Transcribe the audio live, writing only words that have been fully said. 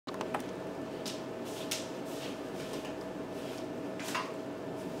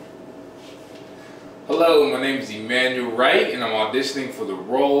Hello, my name is Emmanuel Wright, and I'm auditioning for the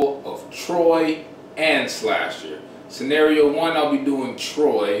role of Troy and Slasher. Scenario 1, I'll be doing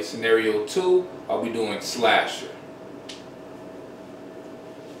Troy. Scenario 2, I'll be doing Slasher.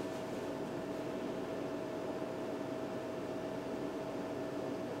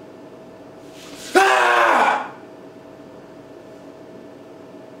 Ah!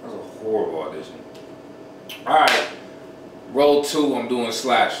 That was a horrible audition. Alright, role 2, I'm doing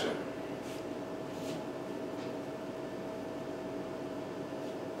Slasher.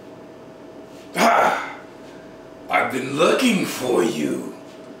 I've been looking for you.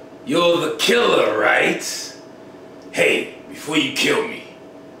 You're the killer, right? Hey, before you kill me,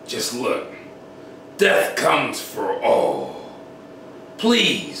 just look. Death comes for all.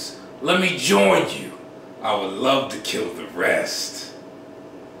 Please, let me join you. I would love to kill the rest.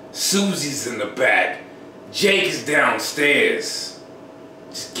 Susie's in the back. Jake is downstairs.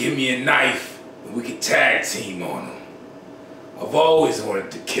 Just give me a knife and we can tag team on him. I've always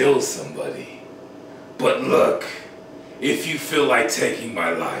wanted to kill somebody. But look, if you feel like taking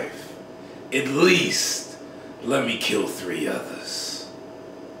my life, at least let me kill 3 others.